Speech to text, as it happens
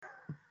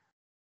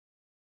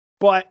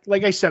But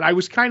like I said, I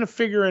was kind of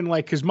figuring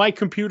like, because my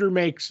computer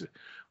makes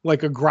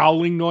like a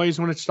growling noise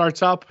when it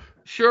starts up.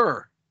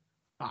 Sure.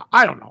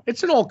 I don't know.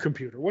 It's an old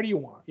computer. What do you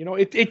want? You know,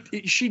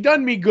 she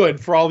done me good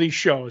for all these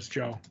shows,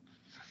 Joe.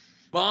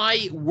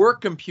 My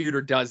work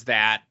computer does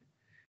that.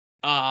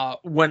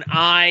 When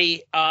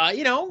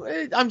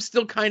I'm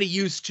still kind of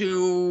used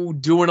to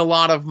doing a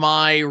lot of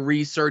my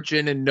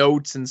researching and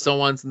notes and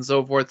so on and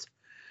so forth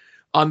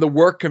on the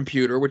work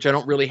computer, which I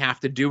don't really have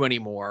to do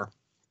anymore.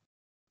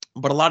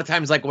 But a lot of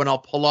times, like when I'll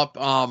pull up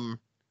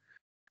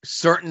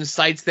certain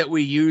sites that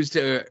we use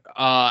to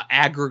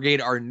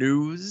aggregate our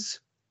news,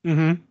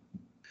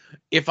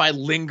 if I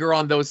linger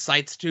on those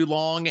sites too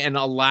long and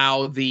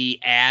allow the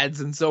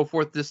ads and so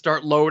forth to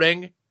start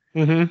loading,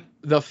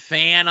 the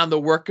fan on the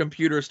work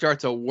computer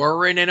starts a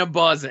whirring and a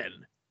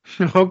buzzing.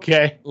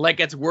 Okay. Like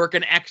it's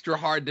working extra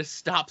hard to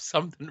stop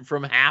something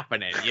from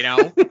happening, you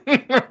know?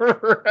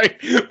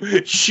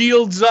 Right.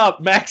 Shields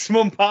up,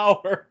 maximum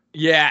power.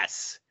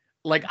 Yes.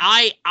 Like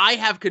I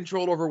have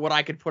control over what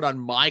I could put on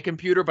my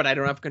computer, but I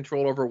don't have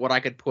control over what I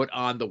could put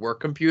on the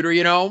work computer,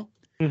 you know?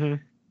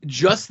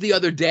 Just the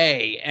other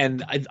day,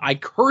 and I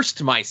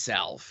cursed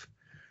myself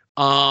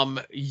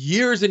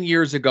years and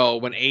years ago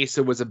when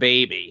Asa was a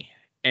baby,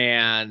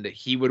 and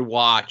he would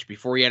watch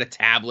before he had a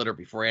tablet or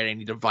before he had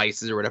any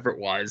devices or whatever it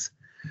was.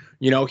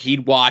 You know,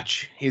 he'd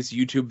watch his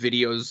YouTube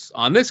videos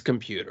on this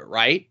computer,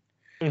 right?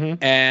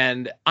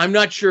 And I'm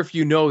not sure if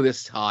you know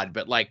this, Todd,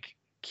 but like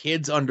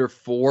kids under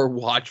 4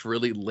 watch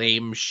really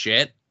lame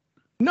shit.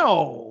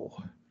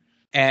 No.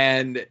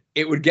 And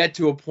it would get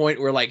to a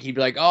point where like he'd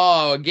be like,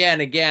 oh, again.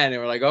 And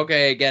we're like,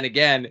 okay,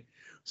 again.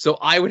 So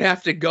I would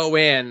have to go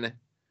in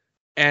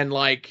and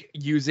like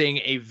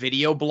using a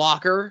video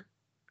blocker,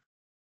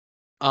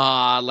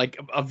 like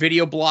a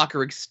video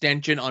blocker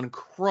extension on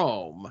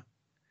Chrome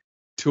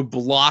to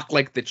block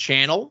like the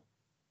channel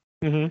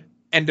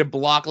and to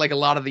block like a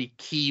lot of the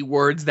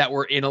keywords that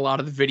were in a lot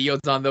of the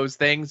videos on those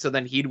things. So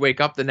then he'd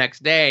wake up the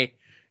next day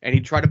and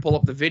he'd try to pull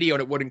up the video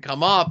and it wouldn't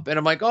come up. And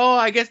I'm like, oh,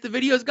 I guess the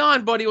video's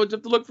gone, buddy. We'll just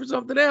have to look for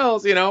something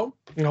else, you know?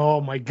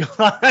 Oh my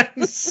God.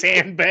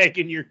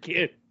 Sandbagging your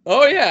kid.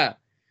 Oh yeah.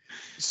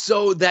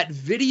 So that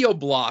video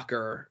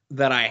blocker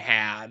that I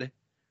had,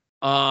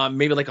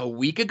 maybe like a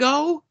week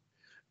ago,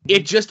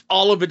 it just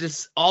all of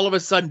a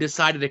sudden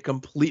decided to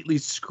completely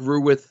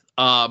screw with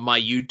my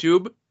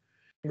YouTube.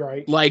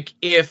 Right. Like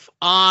if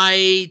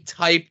I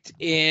typed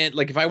in,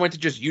 like if I went to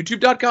just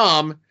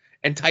youtube.com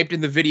and typed in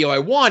the video I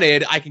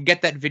wanted, I can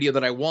get that video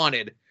that I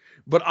wanted.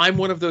 But I'm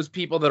one of those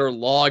people that are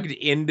logged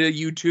into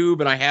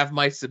YouTube and I have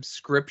my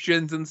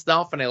subscriptions and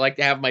stuff and I like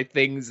to have my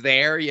things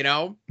there, you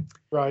know?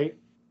 Right.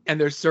 And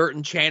there's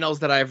certain channels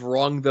that I've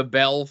rung the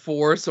bell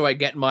for so I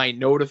get my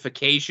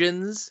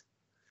notifications.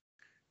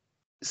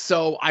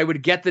 So I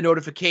would get the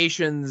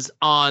notifications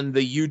on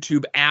the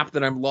YouTube app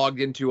that I'm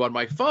logged into on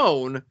my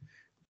phone,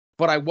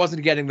 but I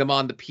wasn't getting them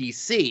on the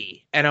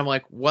PC. And I'm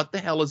like, what the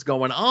hell is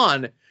going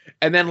on?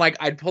 And then like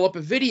I'd pull up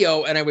a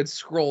video and I would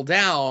scroll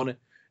down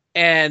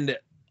and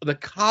the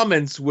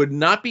comments would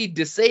not be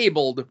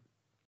disabled.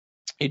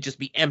 It'd just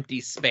be empty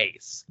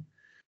space.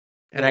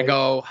 And I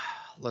go,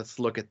 let's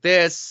look at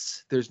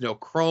this. There's no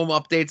Chrome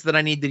updates that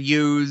I need to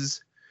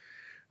use.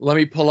 Let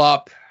me pull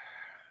up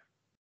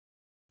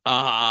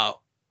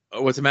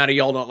what's the matter?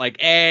 Y'all don't like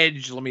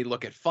Edge. Let me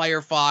look at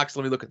Firefox.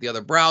 Let me look at the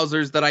other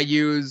browsers that I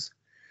use.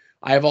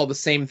 I have all the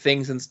same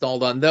things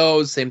installed on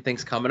those. Same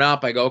things coming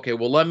up. I go, okay,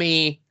 well, let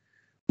me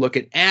look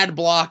at ad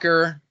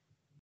blocker.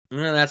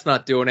 That's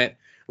not doing it.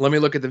 Let me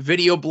look at the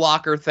video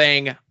blocker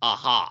thing.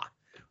 Aha.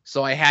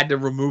 So I had to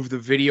remove the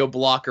video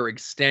blocker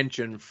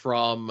extension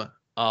from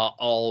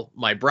all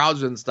my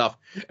browsers and stuff.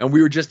 And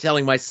we were just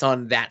telling my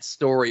son that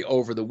story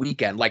over the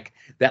weekend, like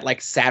that, like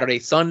Saturday,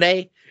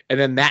 Sunday. And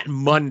then that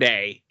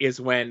Monday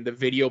is when the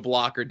video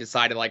blocker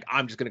decided, like,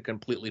 I'm just going to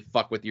completely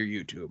fuck with your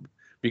YouTube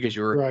because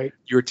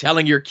you're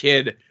telling your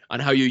kid on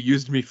how you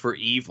used me for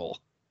evil.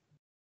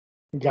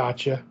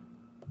 Gotcha.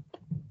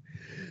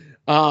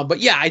 But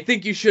yeah, I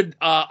think you should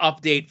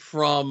update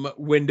from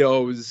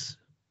Windows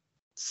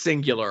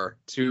Singular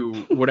to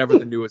whatever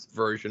the newest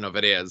version of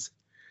it is.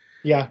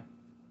 Yeah.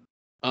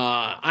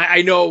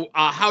 I know.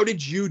 How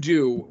did you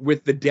do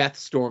with the Death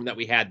Storm that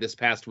we had this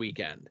past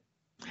weekend?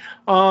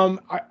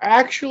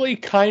 Actually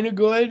kind of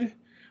good.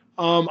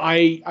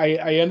 I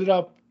ended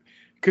up,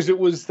 because it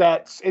was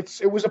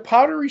a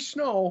powdery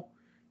snow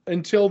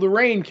until the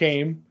rain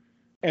came,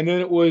 and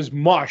then it was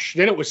mush.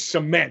 Then it was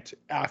cement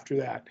after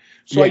that.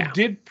 So yeah. I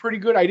did pretty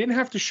good. I didn't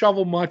have to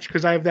shovel much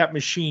because I have that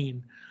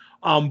machine.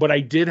 But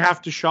I did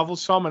have to shovel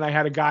some, and I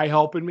had a guy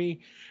helping me.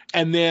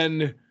 And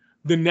then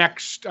the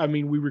next,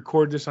 we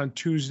record this on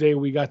Tuesday.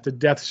 We got the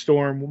Death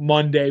Storm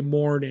Monday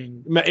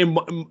morning,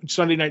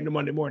 Sunday night into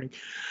Monday morning.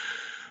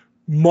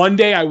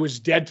 Monday, I was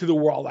dead to the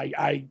world.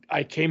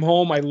 I came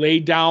home. I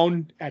laid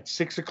down at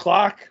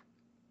 6:00.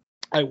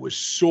 I was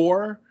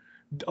sore,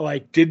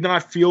 like did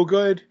not feel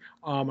good.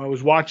 I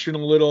was watching a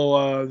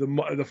little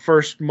the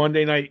first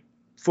Monday night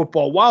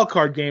football wild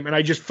card game, and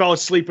I just fell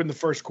asleep in the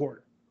first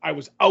quarter. I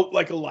was out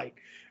like a light.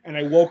 And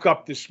I woke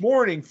up this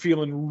morning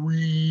feeling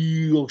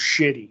real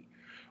shitty.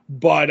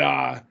 But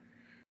I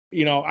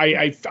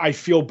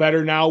feel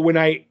better now. When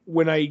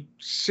I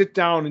sit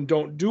down and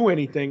don't do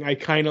anything, I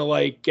kind of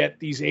like get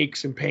these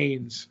aches and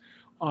pains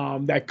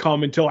that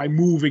come until I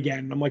move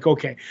again. I'm like,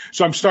 okay,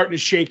 so I'm starting to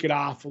shake it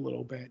off a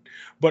little bit.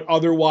 But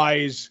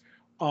otherwise,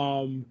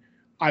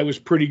 I was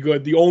pretty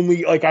good. The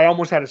only, like, I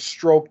almost had a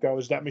stroke though,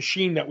 is that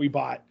machine that we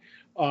bought.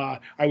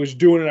 I was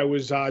doing the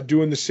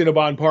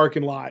Cinnabon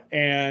parking lot,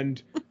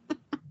 and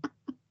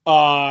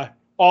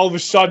all of a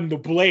sudden the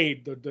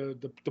blade,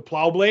 the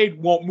plow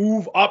blade won't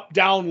move up,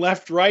 down,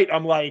 left, right.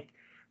 I'm like,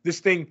 this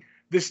thing,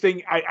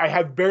 I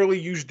have barely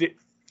used it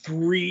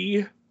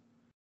 3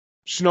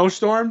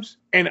 snowstorms,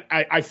 and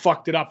I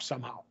fucked it up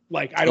somehow.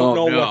 Like, I don't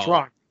know what's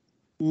wrong.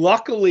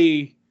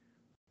 Luckily,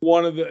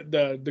 one of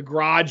the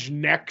garage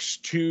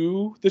next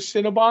to the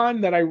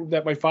Cinnabon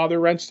that my father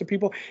rents to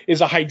people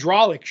is a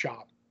hydraulic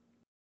shop.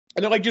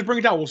 And they're like, just bring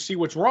it down. We'll see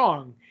what's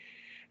wrong.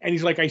 And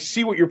he's like, I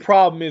see what your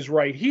problem is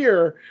right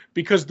here,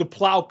 because the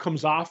plow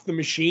comes off the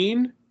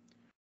machine.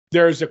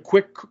 There's a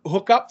quick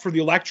hookup for the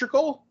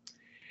electrical.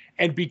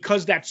 And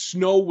because that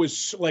snow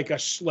was like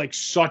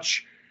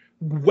such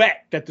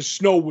wet that the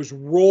snow was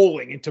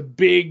rolling into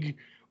big,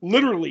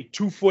 literally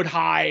 2-foot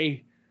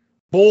high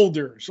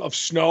boulders of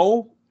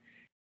snow,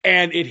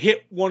 and it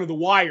hit one of the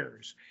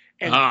wires,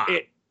 and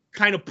it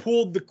kind of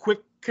pulled the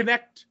quick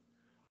connect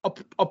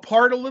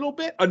apart a little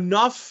bit,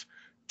 enough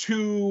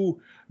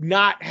to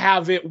not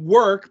have it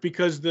work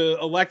because the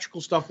electrical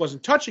stuff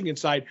wasn't touching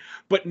inside,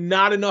 but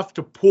not enough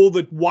to pull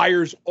the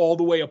wires all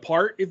the way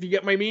apart, if you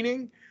get my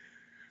meaning.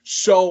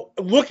 So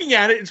looking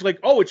at it, it's like,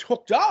 oh, it's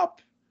hooked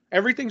up.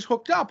 Everything's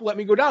hooked up. Let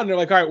me go down. And they're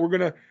like, all right, we're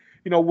going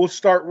to, we'll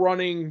start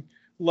running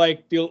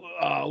they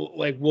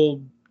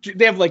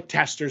have like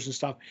testers and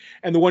stuff.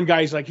 And the one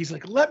guy's like, he's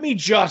like, let me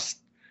just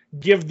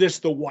give this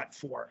the what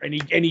for. And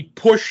he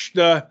pushed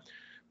the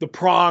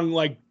prong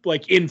like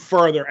in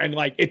further, and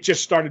like it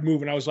just started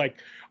moving. I was like,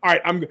 all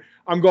right, I'm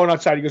going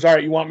outside. He goes, all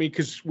right, you want me,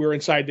 because we're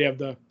inside, they have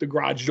the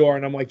garage door,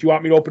 and I'm like, you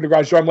want me to open the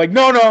garage door? I'm like,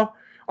 no,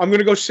 I'm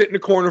gonna go sit in the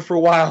corner for a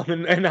while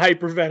and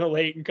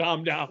hyperventilate and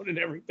calm down and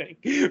everything,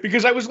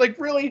 because I was like,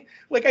 really,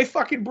 like, I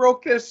fucking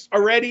broke this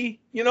already,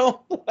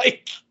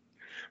 like.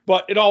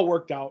 But it all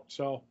worked out,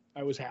 so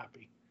I was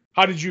happy.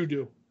 How did you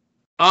do?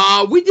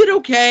 We did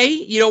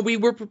okay. We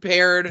were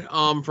prepared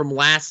from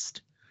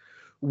last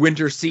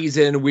winter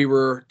season. We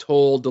were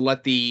told to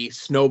let the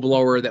snow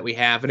blower that we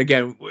have, and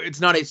again,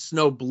 it's not a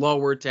snow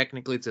blower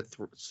technically, it's a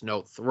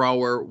snow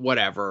thrower,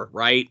 whatever,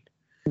 right?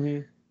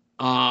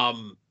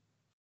 Mm-hmm.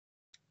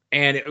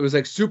 And it was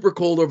like super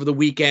cold over the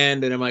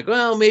weekend, and I'm like,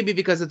 well, maybe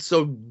because it's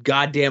so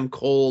goddamn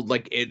cold,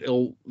 like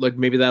it'll, like,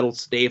 maybe that'll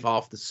stave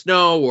off the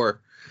snow,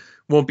 or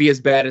won't be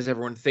as bad as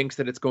everyone thinks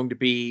that it's going to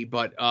be.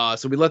 But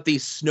so we let the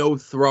snow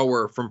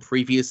thrower from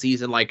previous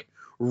season like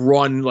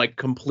run like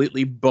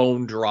completely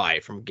bone dry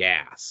from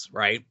gas,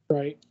 right?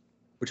 Right.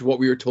 Which is what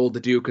we were told to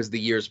do, because the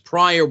years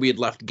prior we had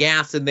left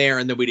gas in there,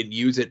 and then we didn't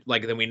use it.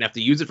 Like, then we didn't have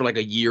to use it for like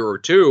a year or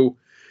two,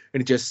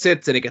 and it just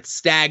sits and it gets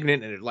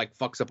stagnant, and it like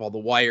fucks up all the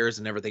wires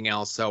and everything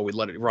else. So we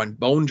let it run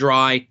bone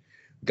dry,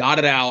 got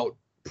it out,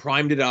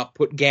 primed it up,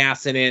 put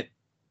gas in it,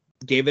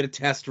 gave it a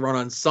test run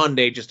on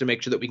Sunday just to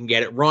make sure that we can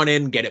get it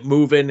running, get it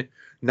moving,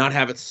 not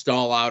have it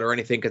stall out or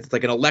anything, because it's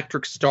like an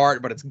electric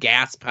start, but it's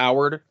gas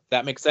powered. If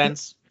that makes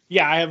sense.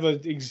 Yeah, I have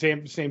a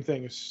same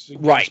thing. It's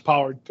right.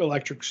 Powered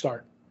electric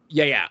start.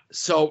 Yeah.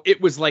 So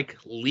it was like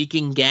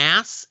leaking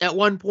gas at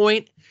one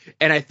point,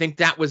 and I think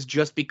that was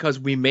just because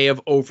we may have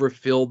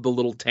overfilled the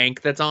little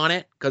tank that's on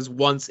it, because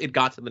once it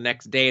got to the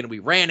next day and we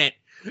ran it,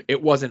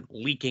 it wasn't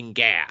leaking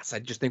gas. I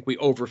just think we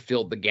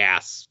overfilled the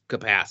gas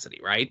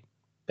capacity, right?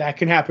 That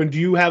can happen. Do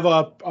you have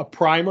a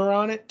primer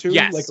on it too?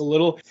 Yes. Like a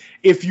little,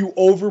 if you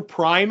over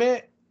prime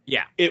it,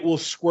 yeah, it will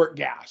squirt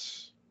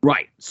gas.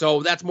 Right.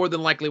 So that's more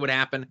than likely what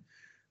happened.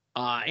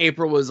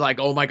 April was like,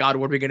 oh my God,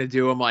 what are we going to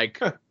do? I'm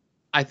like,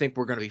 I think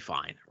we're going to be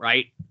fine.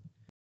 Right.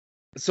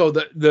 So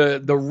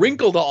the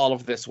wrinkle to all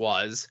of this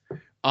was,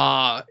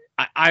 I'm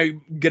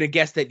going to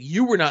guess that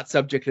you were not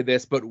subject to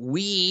this, but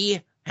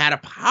we had a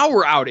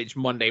power outage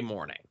Monday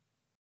morning.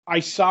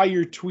 I saw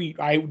your tweet.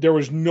 There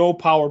was no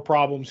power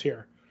problems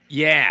here.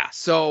 Yeah.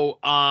 So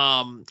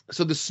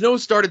the snow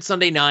started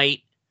Sunday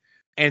night,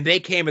 and they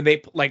came, and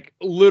they, like,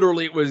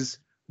 literally it was,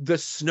 the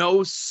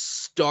snow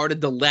started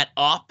to let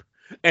up,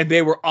 and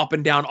they were up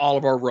and down all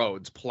of our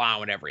roads,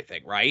 plowing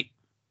everything. Right.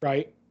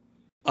 Right.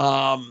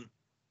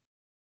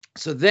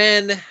 So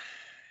then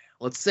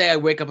let's say I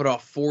wake up at about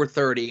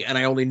 4:30, and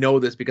I only know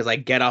this because I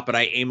get up and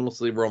I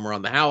aimlessly roam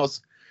around the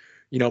house.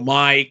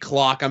 My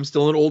clock, I'm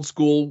still an old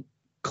school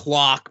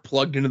clock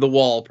plugged into the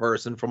wall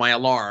person for my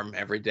alarm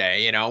every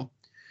day,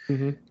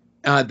 Mm-hmm.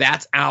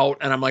 That's out,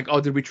 and I'm like,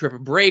 oh, did we trip a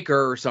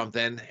breaker or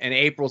something? And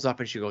April's up,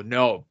 and she goes,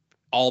 no,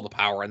 all the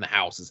power in the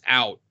house is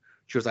out.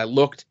 She goes, I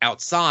looked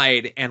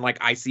outside, and like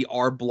I see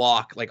our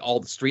block, like all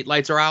the street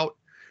lights are out,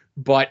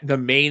 but the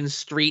main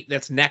street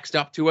that's next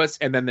up to us,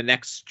 and then the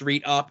next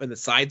street up and the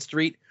side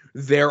street,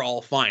 they're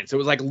all fine. So it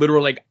was like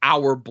literally like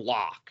our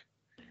block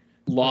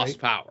lost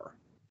power.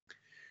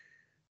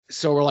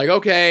 So we're like,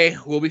 okay,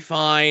 we'll be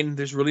fine.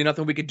 There's really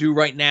nothing we could do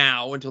right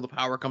now until the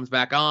power comes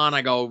back on.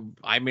 I go,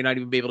 I may not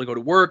even be able to go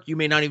to work. You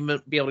may not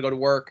even be able to go to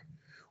work.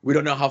 We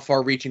don't know how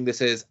far reaching this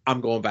is. I'm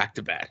going back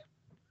to bed.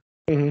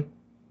 Mm-hmm.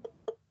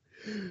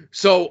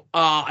 So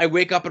I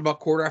wake up at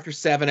about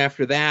 7:15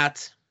 after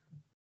that.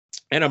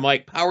 And I'm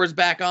like, power's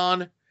back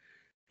on.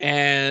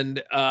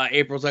 And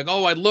April's like,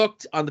 oh, I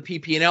looked on the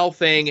PP&L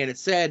thing and it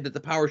said that the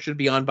power should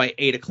be on by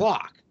 8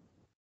 o'clock.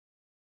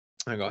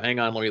 I go, hang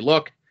on, let me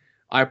look.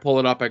 I pull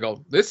it up. I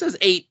go, this is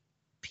 8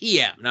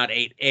 p.m., not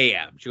 8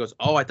 a.m. She goes,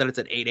 oh, I thought it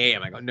said 8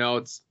 a.m. I go, no,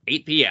 it's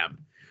 8 p.m.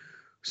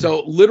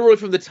 So literally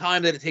from the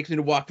time that it takes me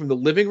to walk from the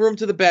living room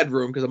to the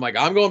bedroom, because I'm like,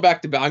 I'm going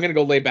back to bed. I'm going to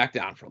go lay back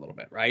down for a little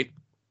bit, right?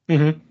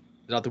 Mm-hmm. There's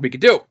nothing we could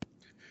do.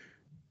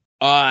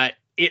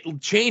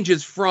 It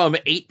changes from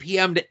 8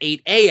 p.m. to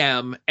 8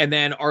 a.m. and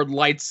then our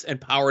lights and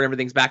power and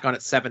everything's back on at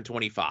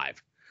 7:25.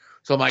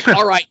 So I'm like,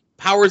 all right,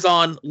 power's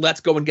on.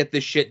 Let's go and get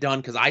this shit done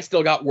because I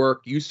still got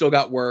work. You still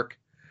got work.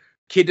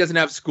 Kid doesn't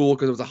have school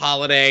because it was a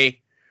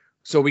holiday.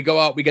 So we go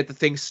out, we get the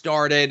thing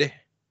started.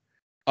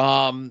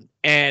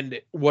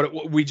 And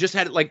what we just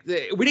had, like,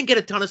 we didn't get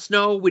a ton of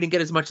snow. We didn't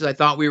get as much as I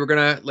thought we were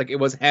going to. Like, it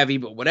was heavy,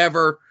 but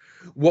whatever.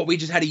 What we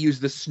just had to use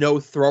the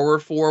snow thrower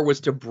for was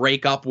to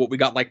break up what we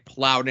got, like,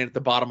 plowed in at the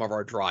bottom of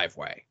our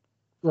driveway.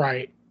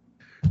 Right.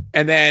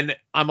 And then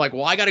I'm like,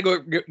 well, I got to go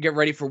get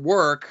ready for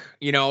work,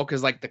 you know,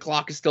 because, like, the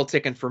clock is still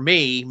ticking for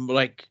me.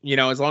 Like, you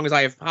know, as long as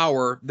I have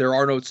power, there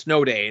are no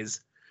snow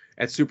days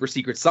at Super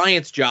Secret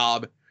Science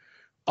job.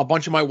 A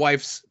bunch of my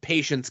wife's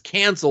patients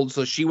canceled,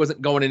 so she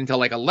wasn't going in until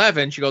like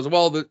 11. She goes,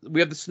 well,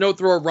 we have the snow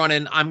thrower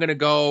running. I'm going to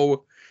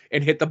go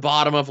and hit the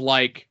bottom of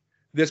like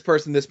this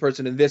person,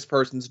 and this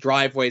person's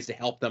driveways to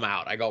help them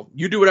out. I go,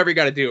 you do whatever you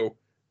got to do.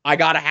 I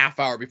got a half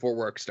hour before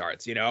work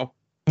starts, you know?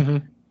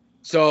 Mm-hmm.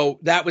 So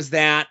that was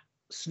that.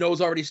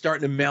 Snow's already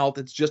starting to melt.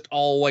 It's just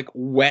all like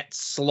wet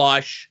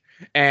slush.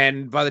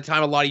 And by the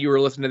time a lot of you are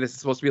listening to this, it's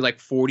supposed to be like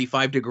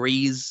 45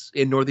 degrees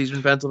in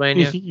northeastern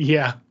Pennsylvania.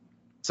 Yeah.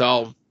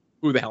 So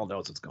who the hell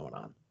knows what's going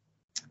on?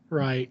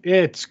 Right.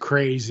 It's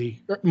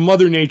crazy.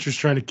 Mother Nature's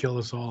trying to kill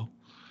us all.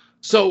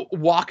 So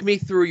walk me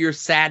through your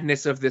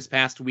sadness of this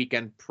past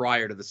weekend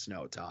prior to the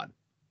snow, Todd.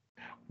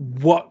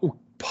 What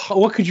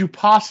could you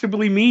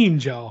possibly mean,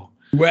 Joe?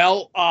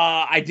 Well,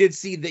 I did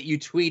see that you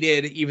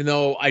tweeted, even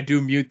though I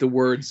do mute the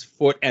words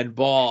foot and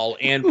ball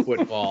and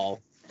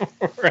football.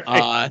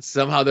 Right.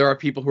 Somehow there are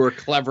people who are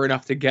clever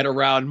enough to get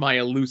around my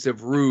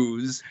elusive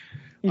ruse.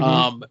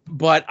 Mm-hmm.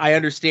 But I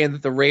understand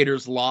that the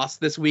Raiders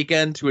lost this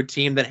weekend to a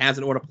team that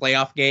hasn't won a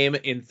playoff game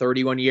in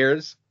 31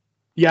 years.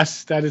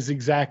 Yes, that is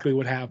exactly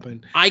what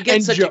happened. I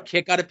get such a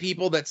kick out of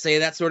people that say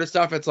that sort of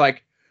stuff. It's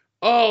like,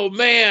 oh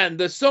man,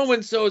 the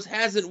so-and-so's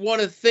hasn't won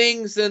a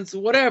thing since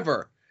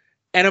whatever.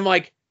 And I'm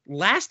like,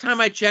 last time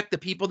I checked, the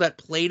people that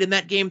played in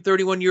that game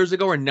 31 years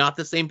ago are not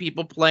the same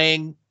people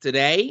playing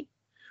today.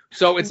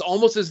 So it's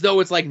almost as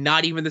though it's like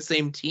not even the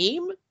same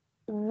team.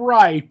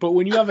 Right. But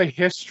when you have a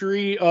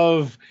history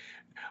of,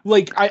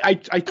 like, I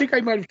think I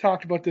might have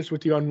talked about this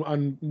with you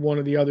on one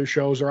of the other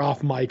shows or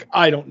off mic.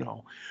 I don't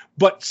know.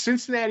 But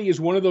Cincinnati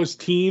is one of those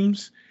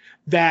teams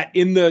that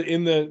in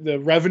the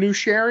revenue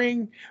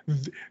sharing,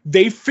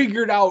 they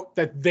figured out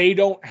that they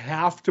don't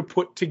have to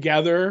put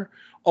together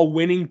a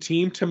winning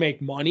team to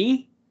make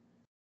money.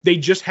 They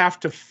just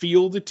have to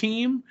field a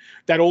team.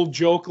 That old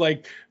joke,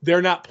 like,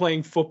 they're not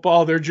playing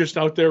football. They're just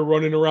out there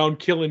running around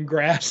killing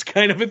grass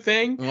kind of a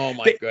thing. Oh,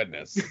 my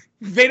goodness.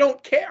 They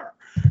don't care.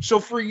 So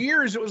for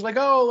years it was like,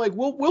 oh, like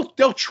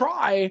they'll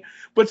try,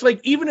 but it's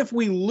like even if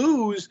we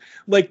lose,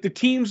 like the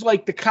teams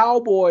like the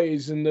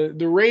Cowboys and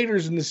the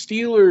Raiders and the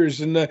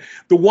Steelers and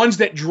the ones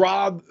that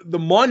draw the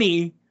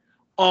money,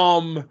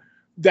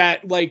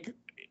 that like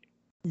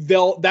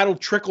that'll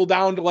trickle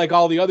down to like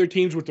all the other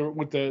teams with the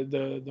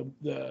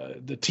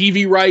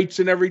TV rights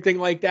and everything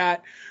like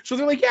that. So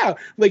they're like, yeah,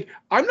 like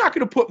I'm not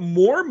going to put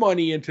more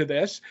money into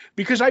this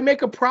because I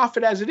make a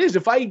profit as it is.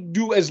 If I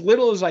do as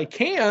little as I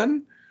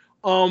can,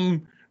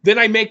 then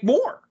I make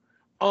more.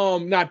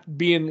 Not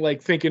being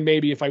like thinking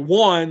maybe if I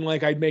won,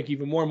 like I'd make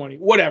even more money,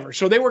 whatever.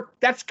 So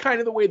that's kind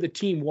of the way the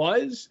team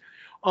was.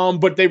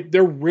 But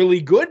they're really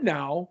good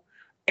now.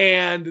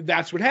 And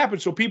that's what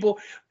happened. So people,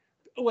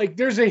 like,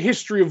 there's a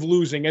history of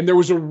losing and there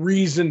was a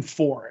reason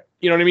for it.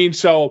 You know what I mean?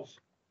 So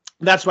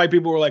that's why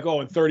people were like,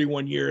 oh, in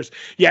 31 years.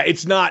 Yeah,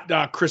 it's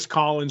not Chris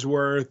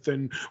Collinsworth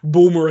and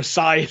Boomer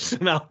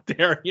Esiason out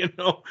there, you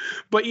know.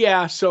 But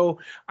yeah, so,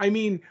 I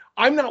mean,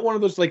 I'm not one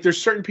of those, like,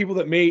 there's certain people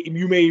that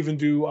you may even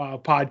do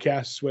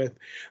podcasts with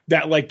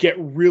that, like, get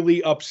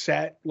really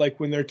upset, like,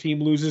 when their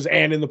team loses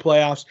and in the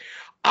playoffs.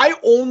 I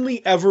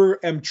only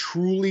ever am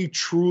truly,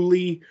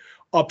 truly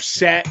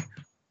upset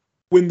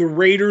when the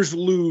Raiders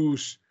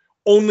lose,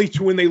 only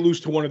to when they lose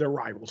to one of their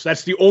rivals.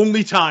 That's the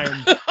only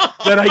time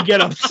that I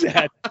get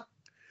upset.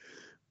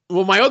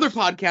 Well, my other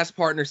podcast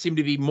partner seemed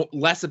to be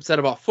less upset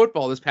about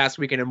football this past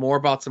weekend and more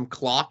about some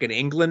clock in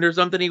England or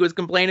something he was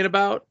complaining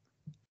about.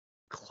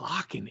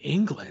 Clock in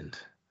England.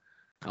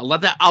 I'll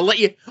let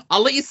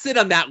you sit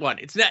on that one.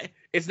 It's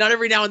not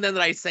every now and then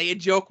that I say a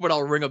joke, but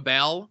I'll ring a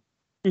bell.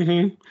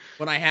 Mm-hmm.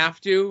 when I have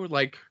to,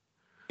 like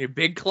a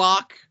big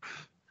clock.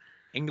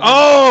 England.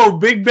 Oh,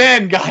 Big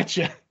Ben,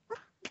 gotcha.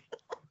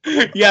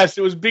 Yes,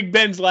 it was Big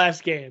Ben's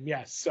last game.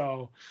 Yes,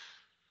 so,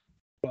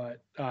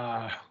 but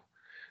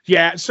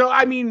yeah. So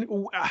I mean,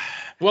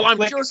 Well, I'm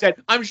like sure. I said,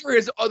 I'm sure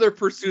his other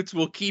pursuits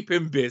will keep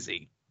him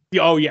busy.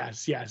 oh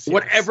yes.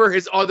 Whatever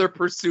his other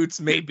pursuits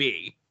may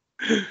be.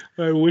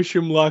 I wish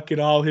him luck in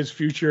all his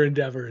future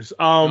endeavors.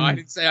 No, I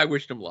didn't say I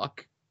wished him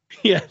luck.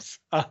 Yes,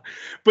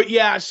 but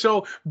yeah.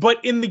 So,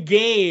 but in the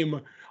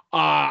game,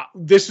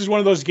 this is one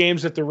of those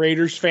games that the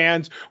Raiders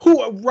fans,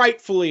 who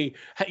rightfully,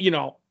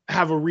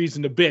 have a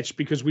reason to bitch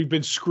because we've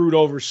been screwed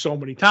over so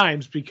many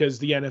times because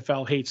the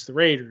NFL hates the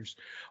Raiders.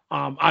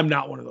 I'm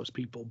not one of those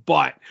people,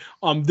 but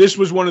this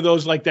was one of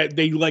those like that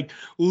they like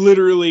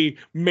literally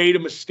made a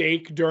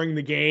mistake during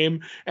the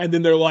game, and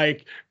then they're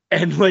like,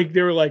 and like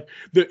they were like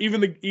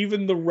even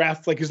the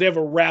ref, like, because they have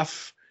a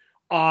ref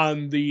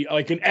on the,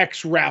 like, an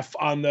ex-ref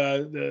on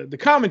the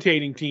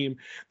commentating team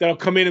that'll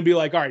come in and be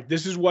like, all right,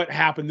 this is what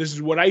happened, this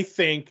is what I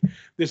think,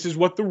 this is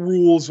what the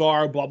rules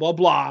are, blah blah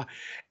blah,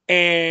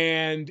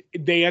 and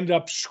they end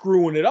up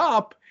screwing it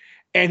up.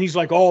 And he's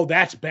like, oh,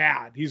 that's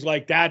bad. He's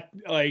like, that,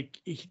 like,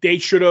 they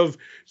should have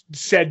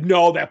said,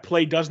 no, that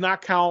play does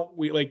not count.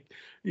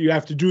 You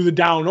have to do the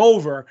down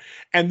over.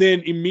 And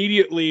then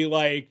immediately,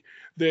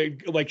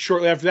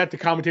 shortly after that, the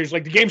commentators,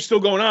 like, the game's still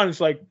going on.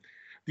 It's like,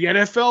 the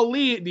NFL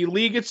league, the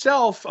league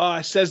itself,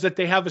 says that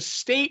they have a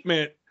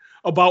statement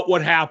about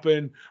what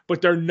happened,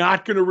 but they're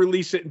not going to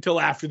release it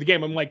until after the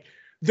game. I'm like,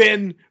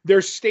 then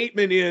their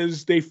statement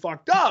is they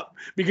fucked up,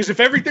 because if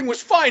everything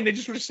was fine, they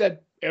just would have said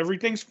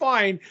everything's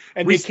fine,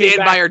 and we they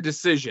stand by our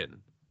decision.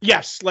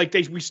 Yes, like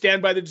we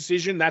stand by the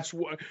decision. That's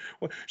what.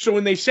 So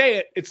when they say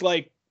it, it's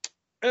like,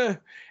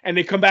 and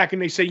they come back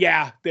and they say,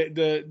 yeah,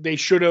 they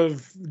should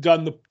have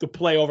done the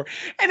play over,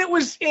 and it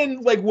was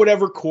in like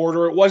whatever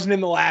quarter. It wasn't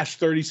in the last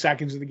 30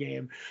 seconds of the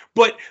game,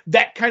 but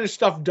that kind of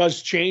stuff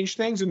does change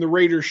things. And the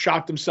Raiders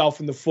shot themselves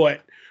in the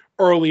foot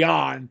early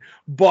on,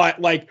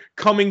 but like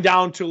coming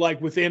down to like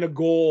within a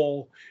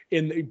goal,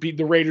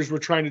 the Raiders were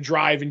trying to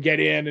drive and get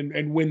in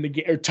and win the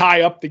game or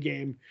tie up the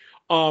game.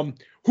 Who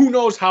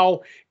knows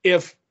how,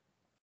 if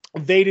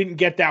they didn't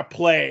get that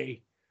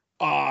play,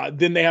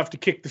 then they have to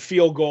kick the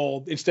field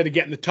goal instead of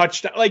getting the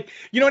touchdown. Like,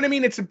 you know what I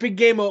mean? It's a big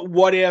game of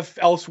what if,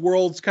 else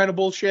worlds kind of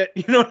bullshit.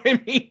 You know what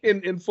I mean?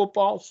 In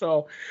football.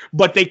 So,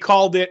 but they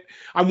called it,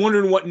 I'm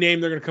wondering what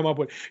name they're going to come up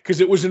with, because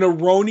it was an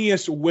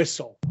erroneous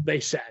whistle, they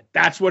said.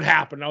 That's what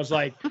happened. I was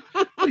like,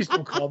 please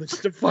don't call this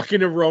the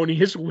fucking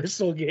erroneous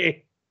whistle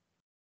game.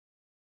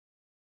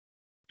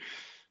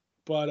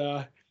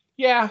 But,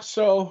 yeah,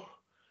 so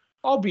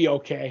I'll be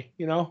okay.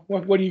 You know,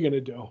 what are you going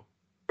to do?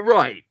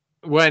 Right.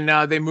 When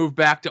they move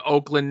back to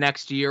Oakland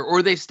next year, or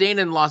are they staying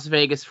in Las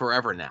Vegas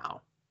forever now?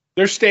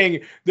 They're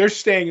staying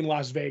in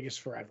Las Vegas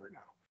forever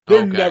now.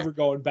 They're never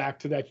going back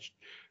to that.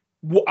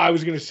 I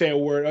was going to say a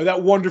word,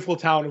 that wonderful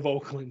town of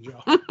Oakland,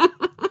 Joe.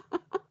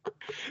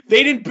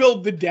 They didn't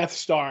build the Death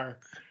Star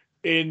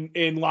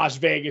in Las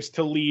Vegas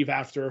to leave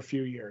after a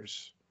few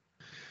years.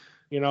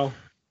 You know?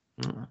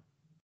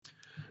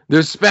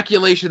 There's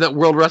speculation that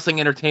World Wrestling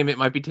Entertainment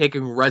might be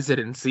taking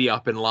residency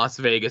up in Las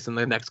Vegas in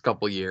the next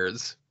couple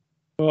years.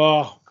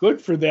 Oh,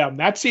 good for them.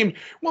 That seemed,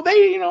 well,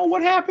 they,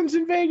 what happens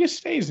in Vegas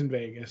stays in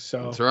Vegas.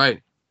 So that's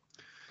right.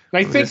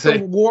 And I think the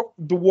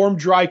warm,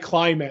 dry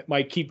climate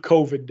might keep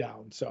COVID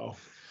down. So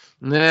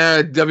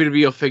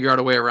WWE will figure out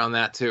a way around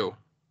that too.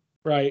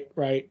 Right.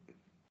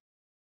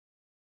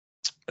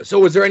 So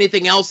was there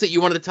anything else that you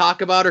wanted to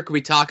talk about, or could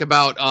we talk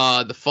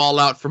about the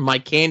fallout from my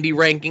candy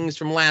rankings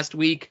from last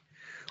week,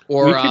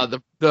 or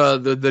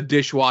the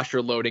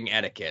dishwasher loading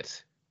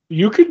etiquette?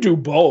 You could do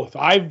both.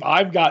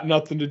 I've got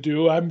nothing to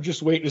do. I'm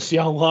just waiting to see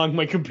how long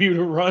my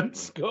computer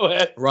runs. Go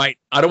ahead. Right.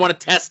 I don't want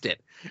to test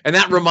it. And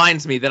that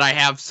reminds me that I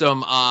have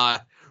some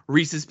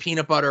Reese's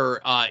peanut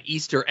butter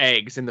Easter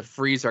eggs in the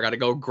freezer. I got to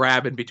go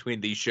grab in between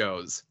these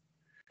shows.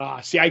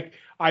 See,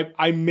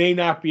 I may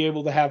not be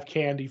able to have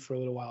candy for a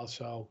little while.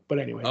 So, but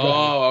anyway.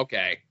 Oh,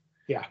 okay.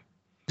 Yeah.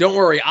 Don't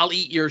worry. I'll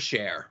eat your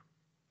share.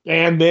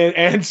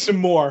 And some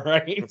more,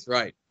 right? That's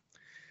right.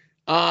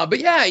 But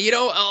yeah,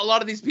 a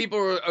lot of these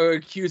people are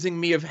accusing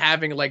me of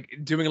having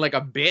doing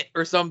a bit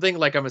or something,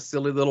 like I'm a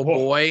silly little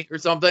boy or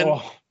something.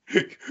 Oh.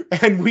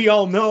 And we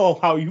all know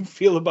how you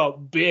feel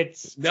about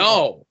bits.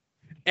 No,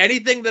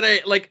 anything that I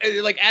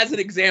like as an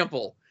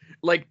example,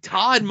 like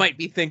Todd might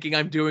be thinking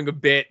I'm doing a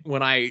bit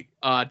when I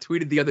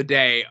tweeted the other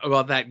day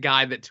about that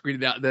guy that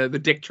tweeted out the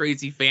Dick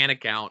Tracy fan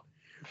account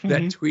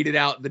that tweeted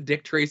out the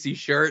Dick Tracy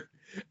shirt.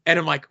 And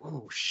I'm like,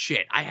 oh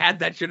shit, I had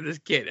that shirt as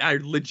a kid. I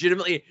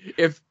legitimately,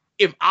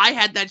 if I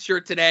had that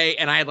shirt today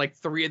and I had like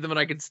 3 of them that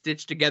I could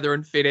stitch together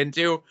and fit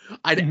into,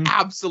 I'd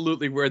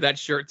absolutely wear that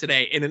shirt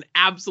today in an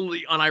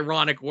absolutely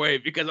unironic way,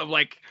 because I'm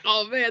like,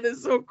 oh man, this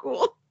is so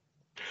cool.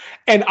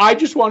 And I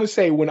just want to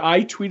say, when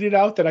I tweeted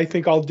out that I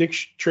think all Dick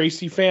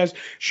Tracy fans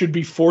should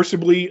be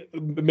forcibly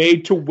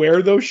made to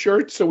wear those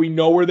shirts so we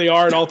know where they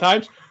are at all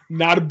times,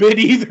 Not a bit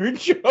either,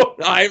 Joe.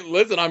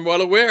 I'm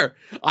well aware.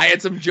 I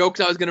had some jokes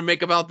I was going to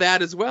make about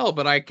that as well,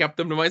 but I kept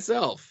them to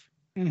myself.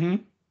 Mm-hmm.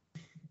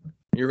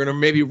 You're going to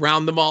maybe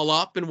round them all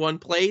up in one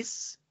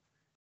place?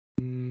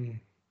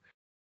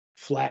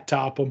 Flat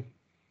top them.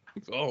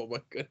 Oh my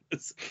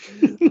goodness.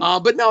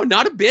 But no,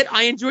 not a bit.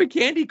 I enjoy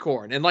candy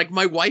corn, and like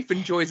my wife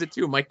enjoys it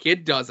too. My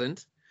kid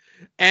doesn't.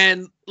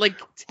 And like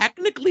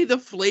technically the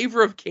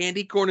flavor of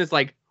candy corn is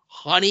like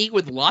honey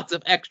with lots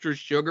of extra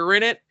sugar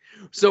in it.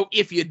 So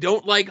if you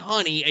don't like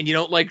honey and you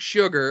don't like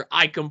sugar,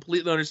 I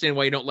completely understand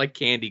why you don't like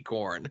candy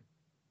corn.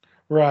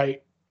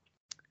 Right.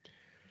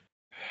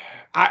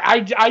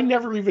 I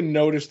never even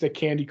noticed that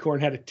candy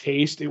corn had a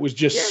taste. It was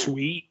just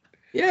sweet.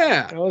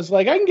 Yeah. I was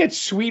like, I can get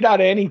sweet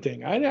out of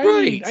anything. I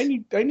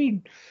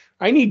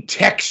need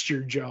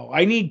texture, Joe.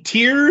 I need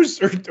tears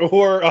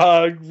or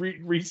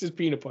Reese's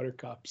peanut butter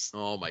cups.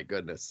 Oh my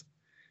goodness.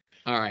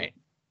 All right.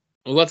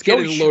 Well, let's get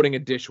into loading a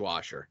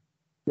dishwasher.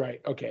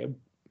 Right. Okay.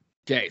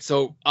 Okay.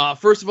 So,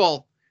 first of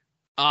all,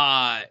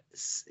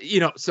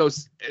 so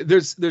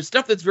there's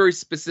stuff that's very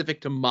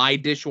specific to my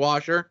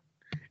dishwasher,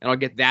 and I'll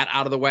get that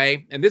out of the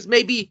way. And this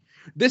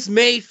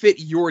may fit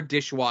your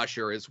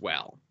dishwasher as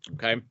well.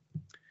 Okay.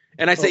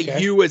 And I say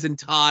you as in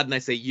Todd, and I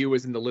say you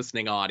as in the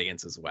listening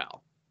audience as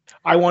well.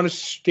 I want to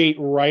state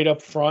right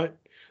up front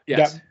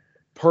that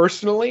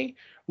personally,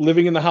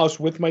 living in the house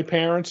with my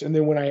parents, and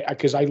then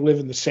because I live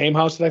in the same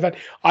house that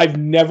I've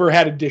never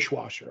had a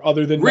dishwasher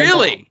other than my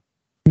mom.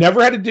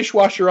 Never had a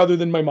dishwasher other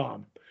than my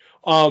mom,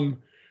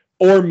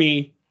 or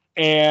me.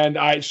 And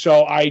I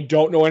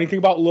don't know anything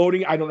about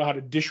loading. I don't know how the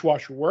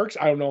dishwasher works.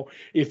 I don't know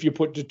if you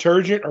put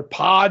detergent or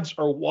pods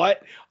or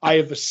what. I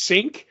have a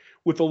sink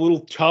with a little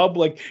tub,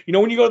 like,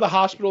 when you go to the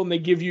hospital and they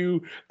give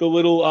you the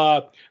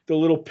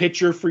little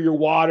pitcher for your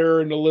water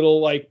and the little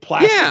like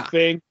plastic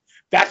thing.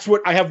 That's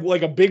what I have,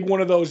 like a big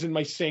one of those in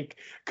my sink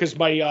because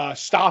my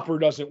stopper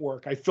doesn't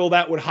work. I fill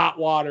that with hot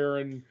water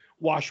and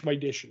wash my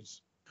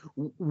dishes.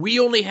 We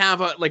only have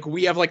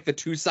the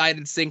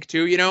two-sided sink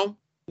too,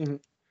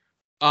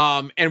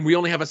 Mm-hmm. And we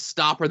only have a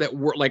stopper that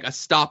like a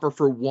stopper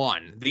for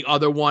one. The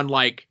other one,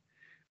 like,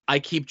 I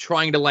keep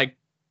trying to like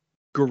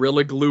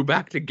Gorilla Glue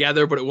back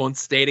together, but it won't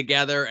stay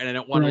together, and I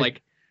don't want to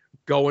like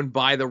go and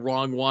buy the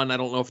wrong one. I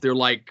don't know if they're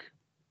like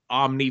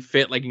Omni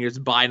Fit, like you can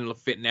just buy it and it'll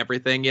fit in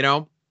everything,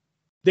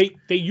 They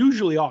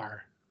usually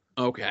are.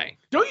 Okay.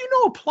 Don't you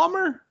know a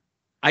plumber?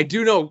 I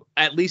do know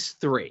at least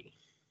 3.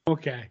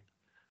 Okay.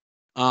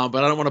 But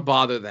I don't want to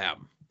bother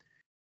them.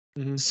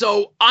 Mm-hmm.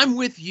 So I'm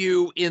with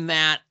you in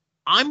that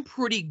I'm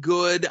pretty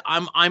good.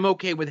 I'm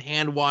okay with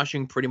hand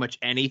washing pretty much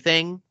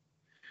anything,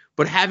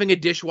 but having a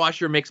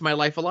dishwasher makes my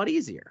life a lot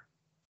easier.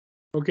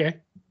 Okay.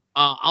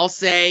 I'll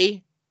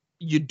say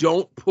you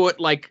don't put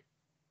like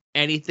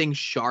anything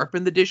sharp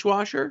in the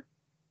dishwasher,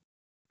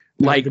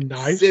 like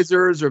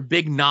scissors or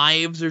big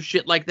knives or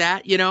shit like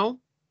that,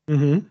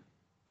 Mm-hmm.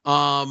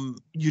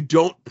 You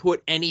don't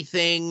put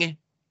anything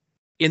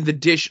in the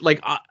dish,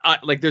 like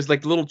there's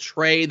like the little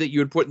tray that you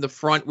would put in the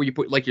front where you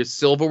put like your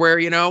silverware,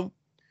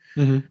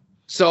 Mm-hmm.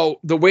 So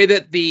the way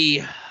that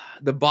the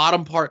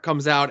bottom part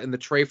comes out in the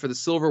tray for the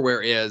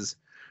silverware is,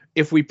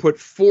 if we put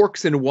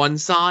forks in one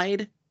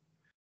side,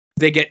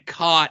 they get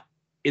caught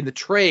in the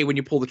tray when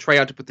you pull the tray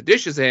out to put the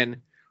dishes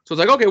in. So it's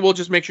like, okay, we'll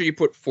just make sure you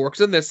put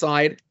forks on this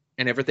side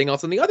and everything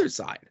else on the other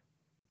side.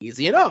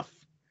 Easy enough.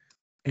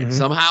 Mm-hmm. And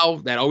somehow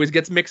that always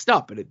gets mixed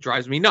up, and it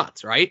drives me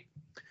nuts, right?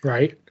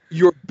 Right.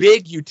 Your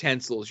big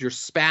utensils, your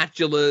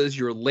spatulas,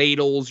 your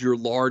ladles, your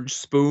large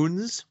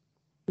spoons.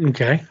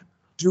 Okay.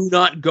 Do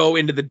not go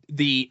into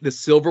the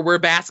silverware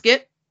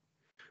basket,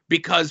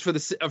 because for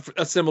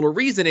a similar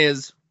reason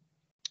is,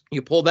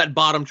 you pull that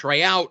bottom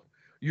tray out,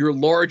 your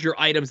larger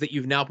items that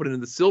you've now put into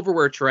the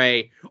silverware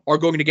tray are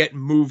going to get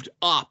moved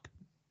up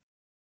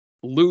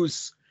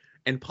loose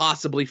and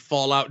possibly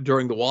fall out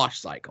during the wash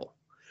cycle.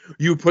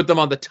 You put them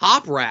on the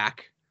top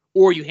rack,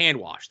 or you hand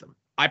wash them.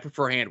 I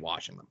prefer hand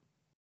washing them.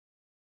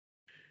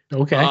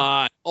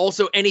 Okay.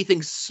 Also,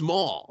 anything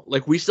small.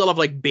 Like, we still have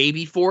like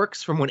baby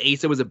forks from when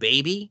Asa was a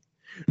baby.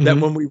 That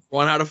when we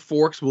run out of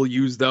forks, we'll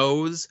use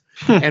those.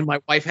 And my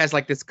wife has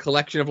like this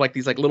collection of like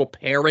these like little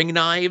paring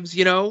knives,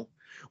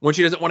 when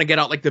she doesn't want to get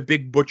out like the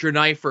big butcher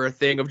knife or a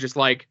thing of just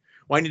like,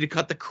 well, I need to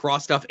cut the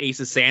crust off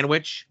Asa's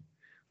sandwich.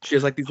 She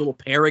has like these little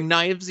paring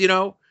knives,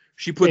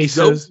 She puts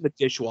those in the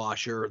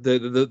dishwasher,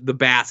 the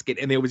basket,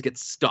 and they always get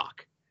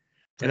stuck.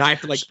 And I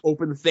have to like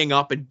open the thing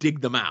up and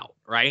dig them out,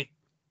 right?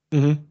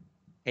 Mm-hmm.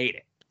 Hate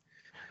it.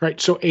 Right.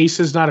 So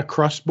Asa's not a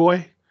crust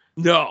boy?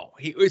 No.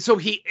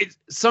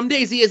 Some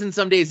days he is and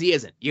some days he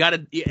isn't. You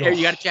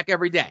gotta check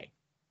every day.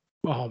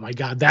 Oh my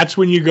God. That's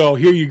when you go,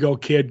 here you go,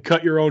 kid.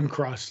 Cut your own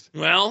crust.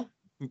 Well,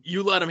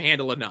 you let him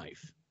handle a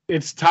knife.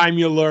 It's time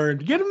you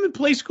learned. Get him in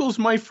play school's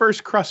my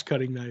first crust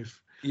cutting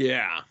knife.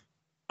 Yeah.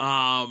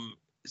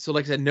 So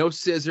like I said, no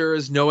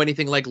scissors, no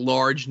anything like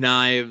large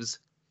knives,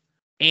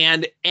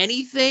 and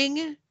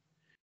anything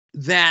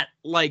that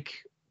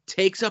like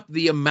takes up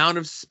the amount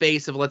of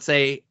space of, let's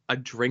say, a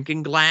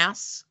drinking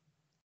glass,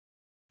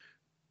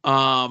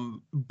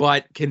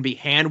 but can be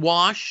hand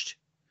washed,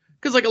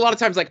 Because like a lot of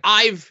times, like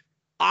I've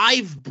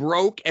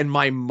broke and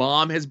my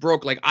mom has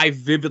broke. Like I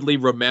vividly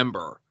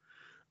remember,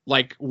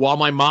 like while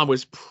my mom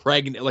was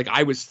pregnant, like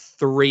I was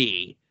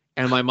 3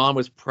 and my mom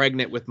was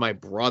pregnant with my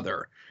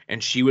brother,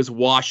 and she was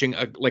washing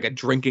a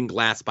drinking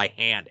glass by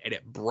hand, and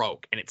it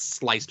broke and it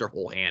sliced her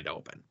whole hand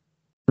open.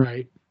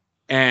 Right.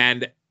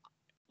 And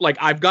like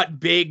I've got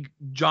big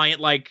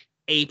giant like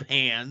ape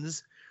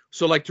hands,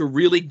 so like to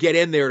really get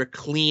in there to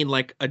clean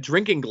like a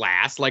drinking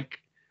glass,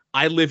 like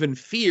I live in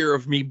fear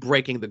of me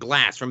breaking the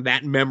glass from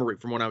that memory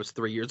from when I was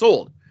 3 years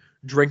old.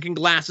 Drinking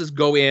glasses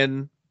go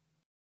in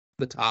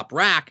the top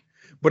rack,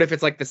 but if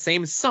it's like the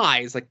same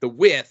size, like the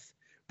width,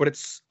 but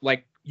it's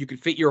like you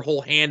could fit your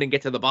whole hand and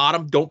get to the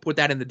bottom, don't put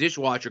that in the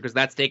dishwasher because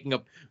that's taking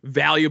up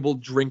valuable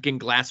drinking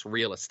glass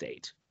real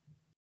estate.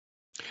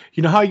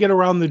 You know how I get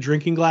around the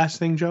drinking glass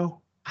thing,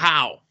 Joe?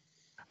 How?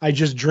 I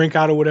just drink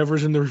out of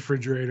whatever's in the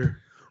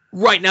refrigerator.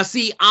 Right. Now,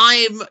 see,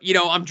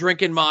 I'm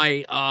drinking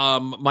my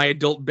my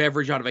adult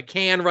beverage out of a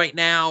can right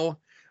now.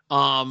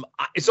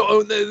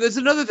 There's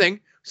another thing.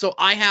 So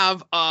I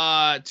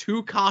have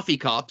 2 coffee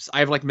cups. I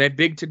have like my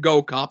big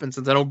to-go cup, and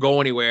since I don't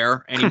go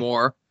anywhere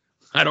anymore,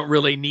 I don't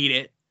really need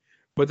it.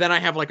 But then I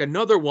have like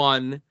another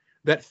one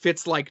that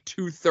fits like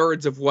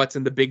 2/3 of what's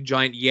in the big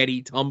giant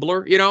Yeti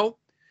tumbler, you know?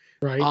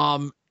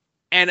 Right.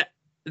 And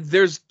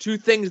there's 2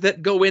 things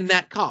that go in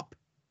that cup: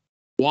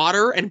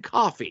 water and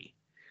coffee.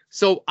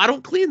 So I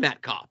don't clean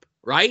that cup,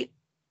 right?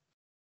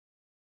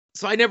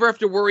 So I never have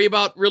to worry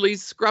about really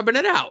scrubbing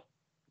it out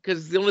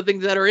because the only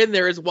things that are in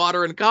there is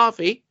water and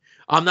coffee.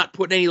 I'm not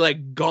putting any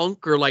like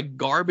gunk or like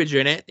garbage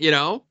in it, you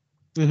know?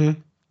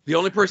 Mm-hmm. The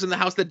only person in the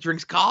house that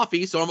drinks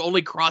coffee, so I'm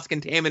only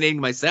cross-contaminating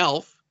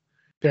myself.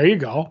 There you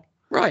go.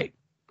 Right.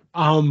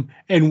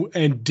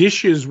 And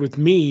dishes with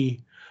me,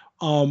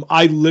 I'm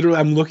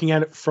looking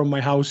at it from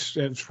my house.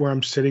 It's where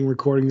I'm sitting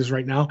recording this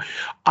right now.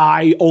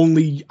 I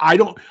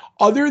don't,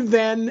 other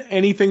than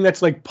anything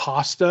that's like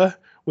pasta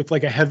with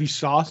like a heavy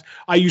sauce,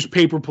 I use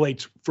paper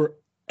plates for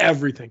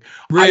everything.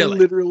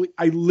 Really?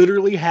 I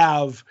literally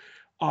have,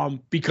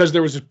 because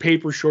there was a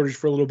paper shortage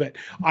for a little bit,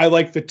 I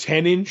like the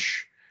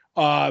 10-inch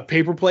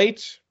paper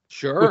plates.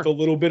 Sure. With a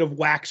little bit of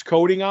wax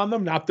coating on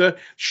them, not the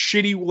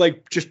shitty,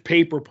 like just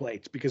paper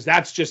plates, because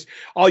that's just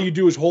all you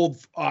do is hold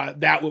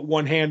that with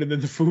one hand and then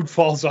the food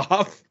falls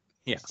off.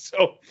 Yeah.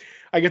 So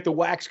I get the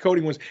wax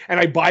coating ones and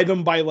I buy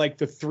them by like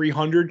the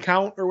 300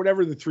 count or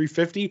whatever, the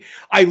 350.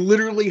 I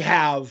literally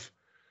have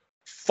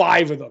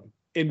 5 of them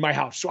in my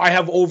house. So I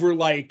have over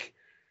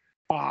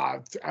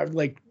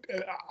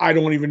I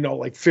don't even know,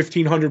 like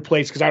 1,500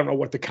 plates, because I don't know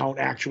what the count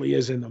actually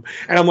is in them.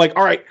 And I'm like,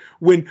 all right,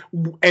 when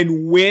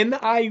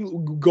I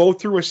go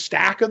through a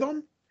stack of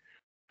them,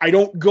 I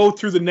don't go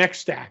through the next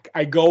stack.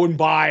 I go and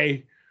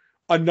buy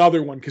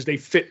another one because they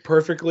fit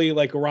perfectly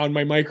like around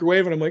my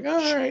microwave. And I'm like,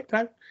 oh, all right,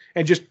 time.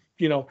 And just,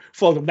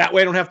 flow them. That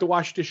way I don't have to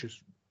wash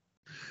dishes.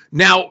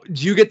 Now,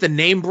 do you get the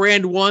name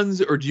brand ones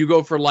or do you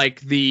go for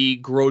like the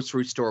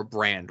grocery store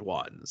brand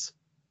ones?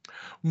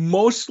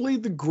 Mostly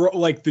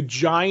the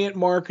Giant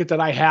Market that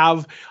I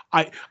have,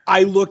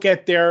 I look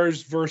at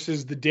theirs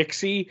versus the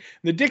Dixie.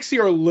 The Dixie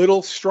are a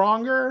little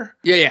stronger,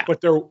 yeah, but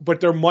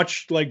they're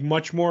much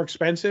more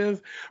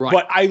expensive. Right.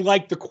 But I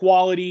like the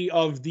quality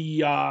of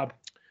the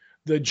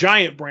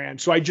Giant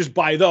brand, so I just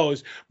buy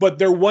those. But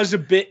there was a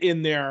bit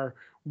in there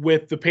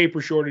with the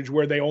paper shortage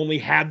where they only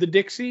had the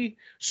Dixie,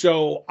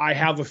 so I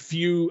have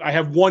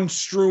one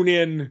strewn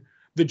in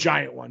the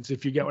Giant ones,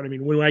 if you get what I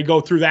mean. When I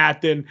go through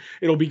that, then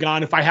it'll be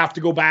gone. If I have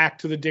to go back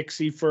to the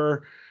Dixie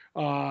for,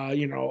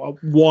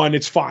 one,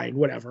 it's fine.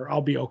 Whatever.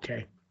 I'll be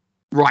okay.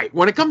 Right.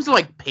 When it comes to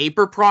like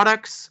paper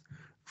products,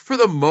 for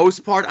the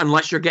most part,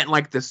 unless you're getting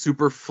like the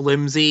super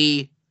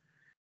flimsy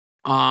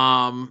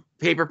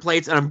paper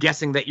plates, and I'm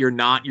guessing that you're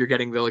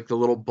getting the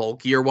little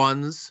bulkier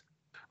ones.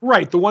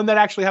 Right. The one that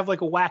actually have like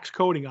a wax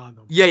coating on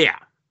them. Yeah.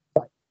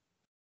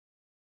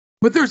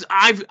 But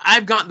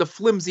I've gotten the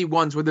flimsy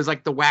ones where there's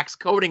like the wax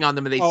coating on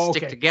them and they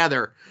stick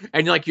together,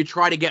 and you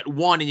try to get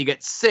one and you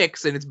get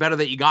 6, and it's better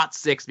that you got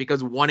 6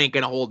 because one ain't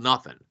gonna hold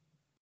nothing.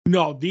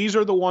 No, these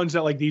are the ones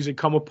that these that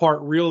come apart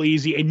real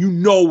easy, and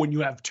when you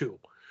have 2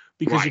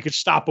 because you could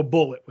stop a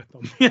bullet with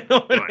them. You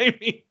know what I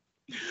mean?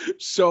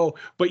 So,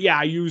 but yeah,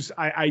 I use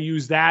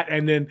that,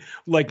 and then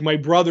my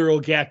brother will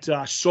get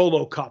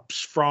Solo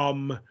cups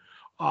from.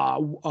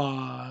 Not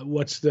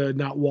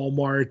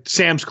Walmart,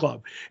 Sam's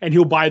Club, and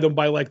he'll buy them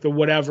by the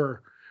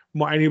whatever,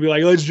 and he'll be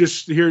like, let's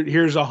just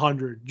here's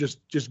 100,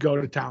 just go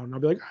to town. And I'll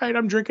be like, all right,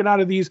 I'm drinking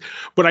out of these,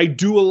 but I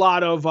do a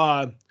lot of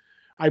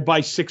I buy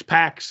 6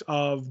 packs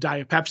of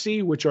Diet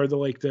Pepsi, which are the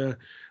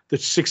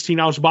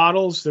 16-ounce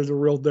bottles. They're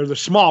the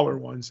smaller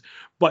ones,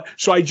 but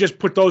so I just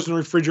put those in the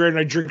refrigerator and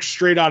I drink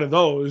straight out of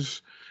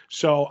those.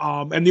 So,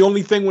 and the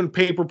only thing when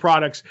paper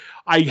products,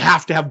 I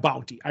have to have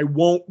Bounty. I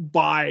won't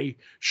buy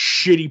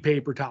shitty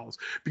paper towels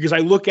because I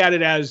look at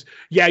it as,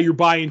 yeah, you're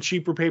buying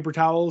cheaper paper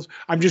towels.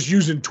 I'm just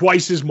using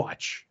twice as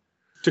much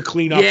to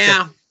clean up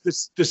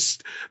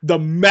the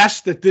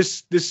mess that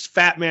this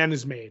fat man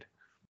has made.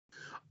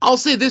 I'll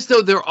say this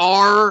though, there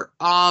are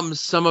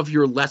some of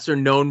your lesser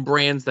known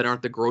brands that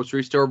aren't the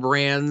grocery store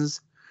brands,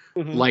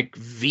 like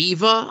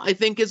Viva, I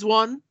think is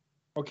one.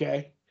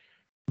 Okay.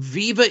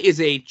 Viva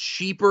is a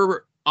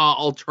cheaper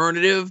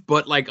alternative,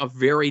 but like a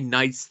very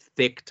nice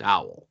thick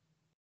towel.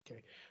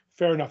 Okay.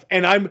 Fair enough.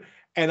 And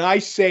I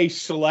say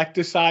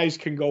Selecticize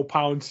can go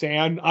pound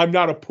sand. I'm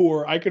not a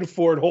poor. I can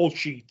afford whole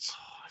sheets.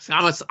 So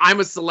I'm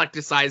a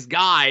Selecticize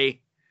guy.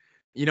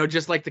 You know,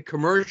 just like the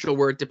commercial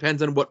where it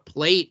depends on what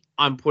plate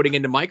I'm putting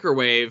into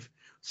microwave.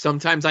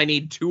 Sometimes I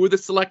need 2 of the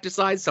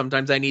Selecticize,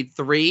 sometimes I need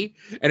 3.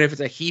 And if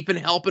it's a heap and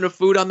helping of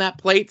food on that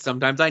plate,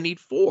 sometimes I need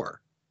 4.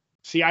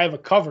 See, I have a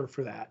cover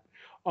for that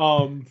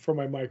for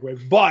my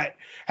microwave. But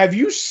have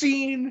you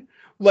seen,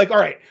 like, all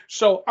right,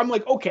 so I'm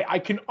like, okay, I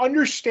can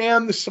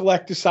understand the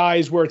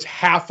Selecticize where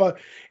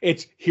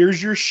it's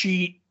here's your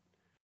sheet.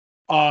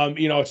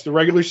 It's the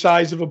regular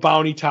size of a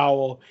Bounty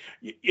towel.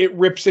 It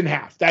rips in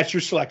half. That's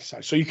your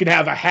Selecticize. So you can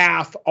have a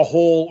half, a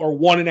whole, or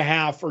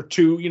 1.5, or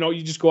 2.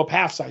 You just go up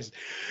half size.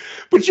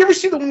 But you ever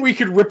see the one where you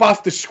could rip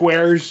off the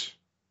squares?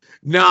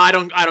 No, I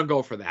don't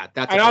go for that.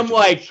 And I'm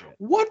like,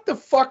 what the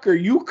fuck are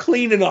you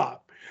cleaning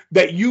up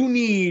that you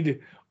need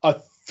a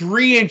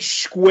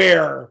 3-inch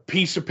square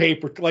piece of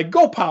paper? Like,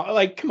 go pound.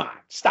 Like, come on,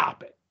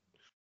 stop it.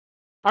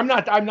 I'm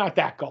not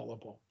that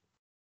gullible.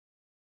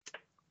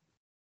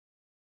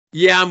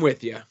 Yeah, I'm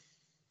with you.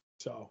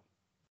 So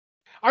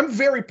I'm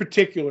very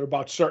particular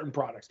about certain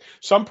products.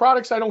 Some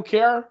products I don't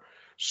care.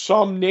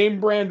 Some name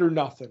brand or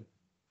nothing.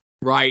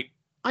 Right.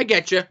 I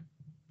get you.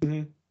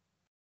 Mm-hmm.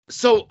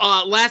 So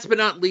last but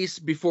not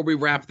least, before we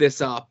wrap this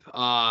up,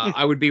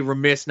 I would be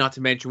remiss not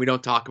to mention we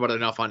don't talk about it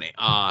enough on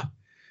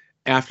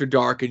After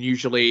Dark, and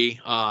usually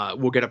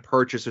we'll get a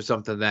purchase or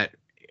something that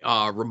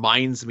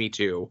reminds me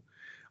to.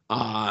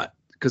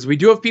 Because we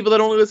do have people that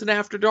only listen to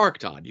After Dark,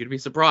 Todd. You'd be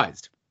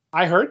surprised.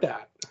 I heard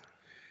that.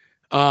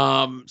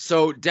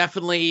 So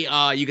definitely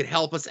you could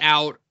help us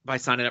out by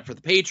signing up for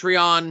the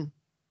Patreon.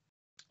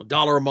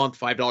 $1 a month,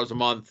 $5 a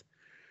month.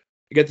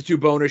 You get the 2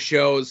 bonus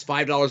shows,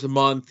 $5 a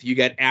month. You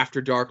get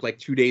After Dark like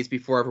 2 days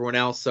before everyone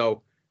else.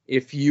 So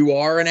if you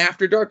are an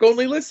After Dark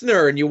only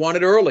listener and you want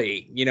it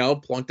early,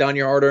 plunk down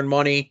your hard-earned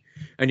money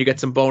and you get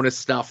some bonus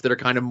stuff that are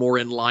kind of more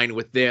in line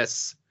with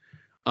this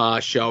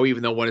show,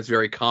 even though one is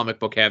very comic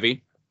book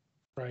heavy.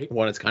 Right.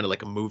 One is kind of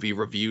like a movie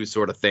review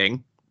sort of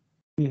thing.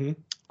 Mm-hmm.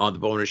 On the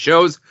bonus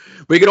shows.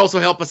 But you could also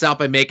help us out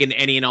by making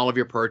any and all of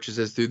your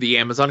purchases through the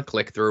Amazon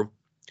click-through.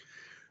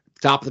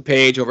 Top of the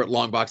page over at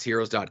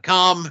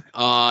longboxheroes.com.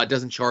 It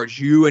doesn't charge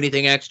you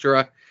anything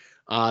extra.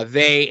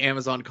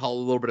 Amazon, call a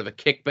little bit of a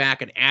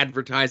kickback, an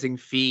advertising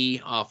fee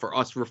for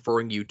us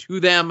referring you to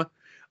them.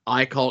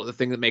 I call it the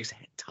thing that makes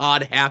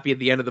Todd happy at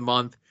the end of the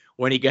month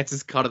when he gets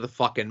his cut of the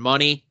fucking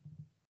money.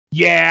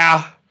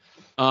 Yeah.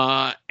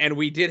 And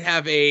we did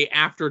have a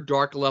After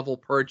Dark level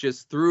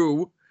purchase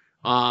through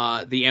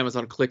the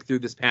Amazon click-through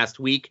this past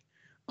week.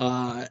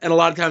 And a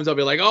lot of times I'll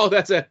be like, oh,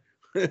 that's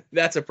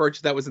a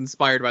purchase that was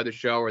inspired by the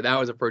show, or that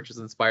was a purchase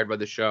inspired by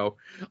the show.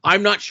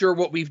 I'm not sure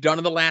what we've done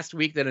in the last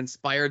week that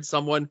inspired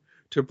someone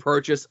to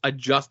purchase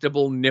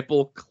adjustable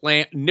nipple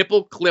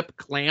clip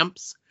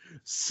clamps,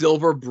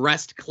 silver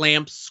breast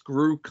clamps,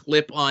 screw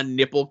clip-on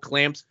nipple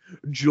clamps,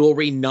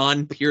 jewelry,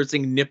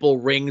 non-piercing nipple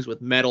rings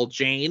with metal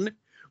chain.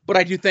 But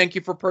I do thank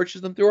you for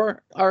purchasing them through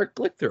our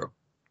click-through.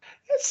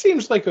 That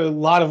seems like a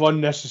lot of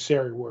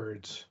unnecessary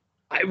words.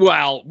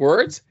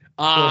 Words?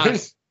 A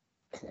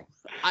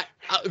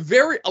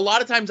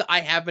lot of times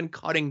I have been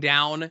cutting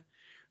down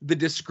the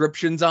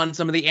descriptions on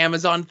some of the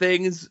Amazon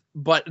things,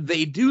 but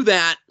they do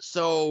that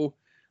so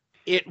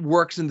it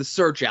works in the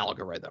search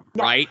algorithm,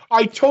 right?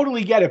 I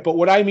totally get it, but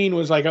what I mean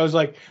was I was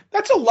like,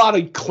 that's a lot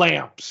of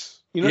clamps.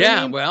 You know what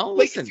I mean? Well, like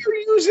listen. If you're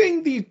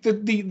using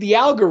the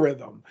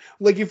algorithm,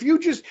 like if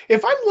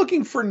I'm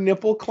looking for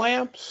nipple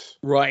clamps,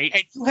 right,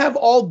 and you have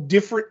all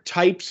different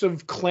types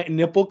of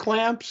nipple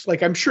clamps,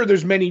 like I'm sure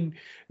there's many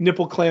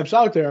nipple clamps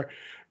out there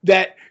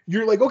that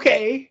you're like,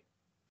 okay,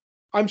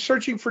 I'm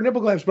searching for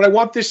nipple clamps, but I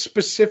want this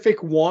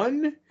specific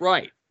one.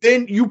 Right.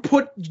 Then you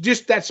put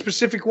just that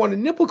specific one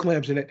and nipple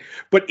clamps in it.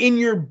 But in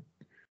your,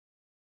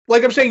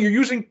 like I'm saying, you're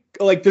using,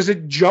 like, does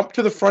it jump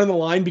to the front of the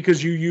line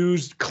because you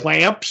used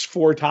clamps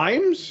 4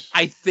 times?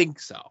 I think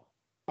so.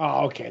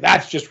 Oh, okay.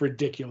 That's just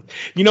ridiculous.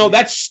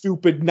 That's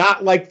stupid.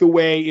 Not like the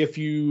way if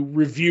you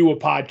review a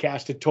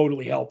podcast, it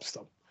totally helps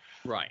them.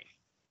 Right.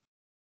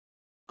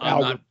 I'm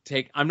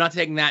not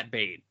taking that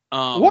bait.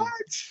 What?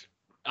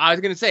 I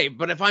was going to say,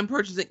 but if I'm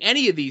purchasing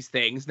any of these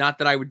things, not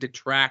that I would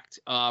detract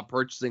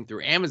purchasing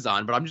through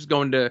Amazon, but I'm just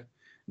going to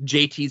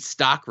JT's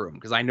stockroom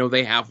because I know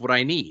they have what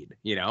I need,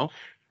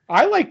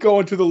 I like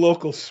going to the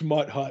local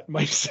smut hut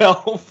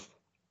myself.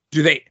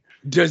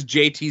 Does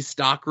JT's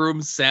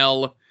stockroom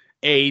sell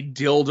a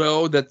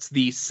dildo that's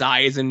the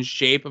size and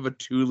shape of a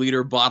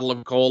 2-liter bottle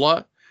of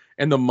cola?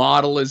 And the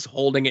model is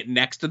holding it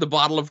next to the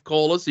bottle of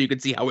cola so you can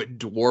see how it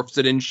dwarfs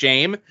it in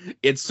shame?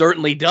 It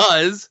certainly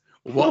does.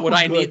 What would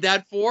I need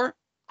that for?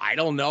 I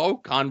don't know.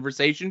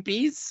 Conversation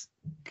piece?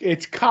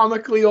 it's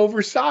comically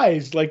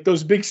oversized, like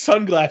those big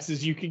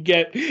sunglasses you can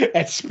get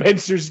at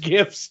Spencer's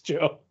Gifts,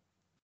 Joe.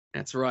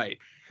 That's right.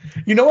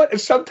 You know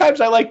what?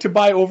 Sometimes I like to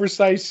buy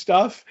oversized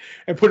stuff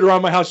and put it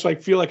around my house so I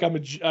feel like I'm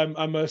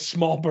a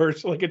small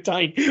person, like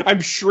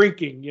I'm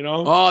shrinking, you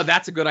know? Oh,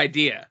 that's a good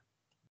idea.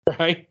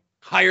 Right?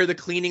 Hire the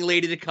cleaning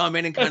lady to come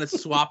in and kind of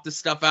swap the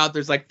stuff out.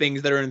 There's like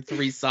things that are in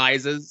 3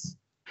 sizes.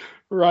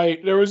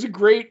 Right. There was a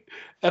great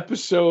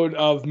episode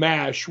of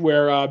MASH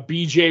where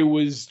BJ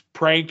was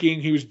pranking.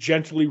 He was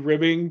gently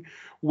ribbing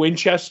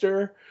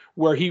Winchester,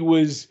 where he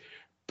was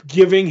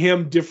giving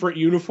him different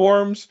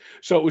uniforms.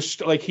 So it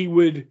was like he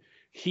would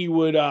be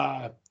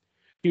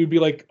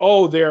like,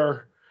 "Oh,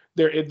 they're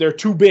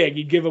too big."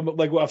 He'd give him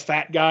like a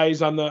fat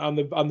guys on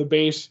the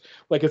base,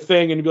 like a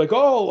thing, and he'd be like,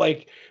 "Oh,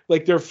 like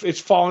it's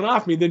falling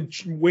off me." Then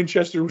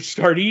Winchester would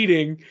start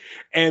eating,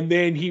 and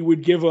then he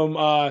would give him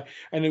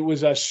and it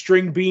was a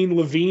String Bean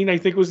Levine, I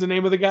think was the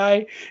name of the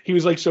guy. He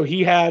was like, so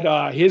he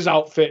had his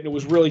outfit and it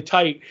was really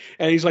tight,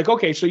 and he's like,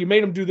 "Okay, so you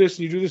made him do this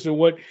and you do this, and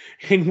what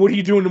are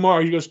you doing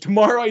tomorrow?" He goes,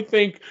 "Tomorrow I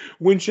think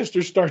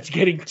Winchester starts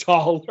getting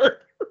taller."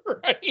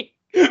 Right.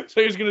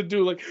 So he's gonna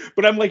do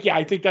but I'm like, yeah,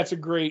 I think that's a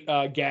great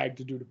gag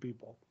to do to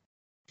people.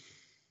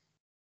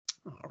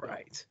 All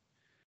right.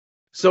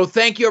 So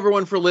thank you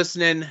everyone for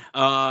listening.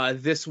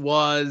 This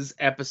was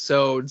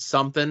episode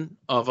something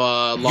of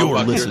Long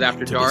Buck Heroes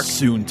After to Dark. The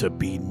soon to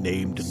be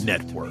named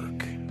network,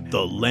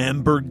 the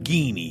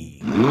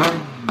Lamborghini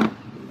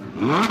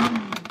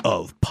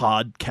of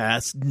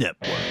podcast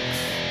networks.